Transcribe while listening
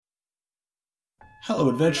Hello,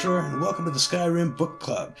 adventurer, and welcome to the Skyrim Book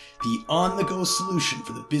Club, the on-the-go solution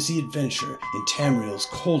for the busy adventure in Tamriel's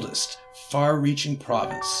coldest, far-reaching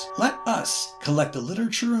province. Let us collect the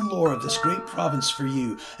literature and lore of this great province for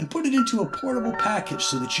you and put it into a portable package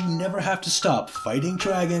so that you never have to stop fighting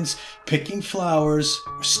dragons, picking flowers,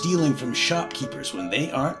 or stealing from shopkeepers when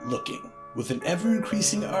they aren't looking. With an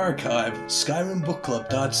ever-increasing archive,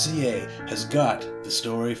 SkyrimBookClub.ca has got the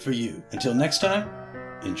story for you. Until next time,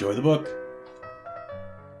 enjoy the book.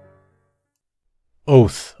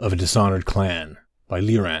 Oath of a Dishonored Clan by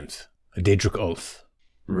Lirant, a Daedric Oath.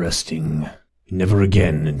 Resting never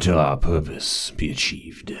again until our purpose be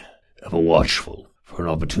achieved. Ever watchful for an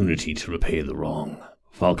opportunity to repay the wrong.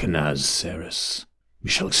 Valkanaz Ceres. We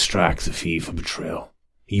shall extract the fee for betrayal.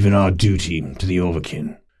 Even our duty to the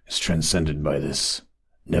Overkin is transcended by this.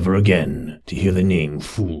 Never again to hear the name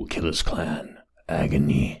Fool Killer's Clan.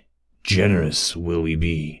 Agony. Generous will we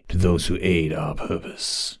be to those who aid our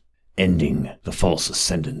purpose, ending the false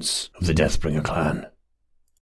ascendance of the Deathbringer clan.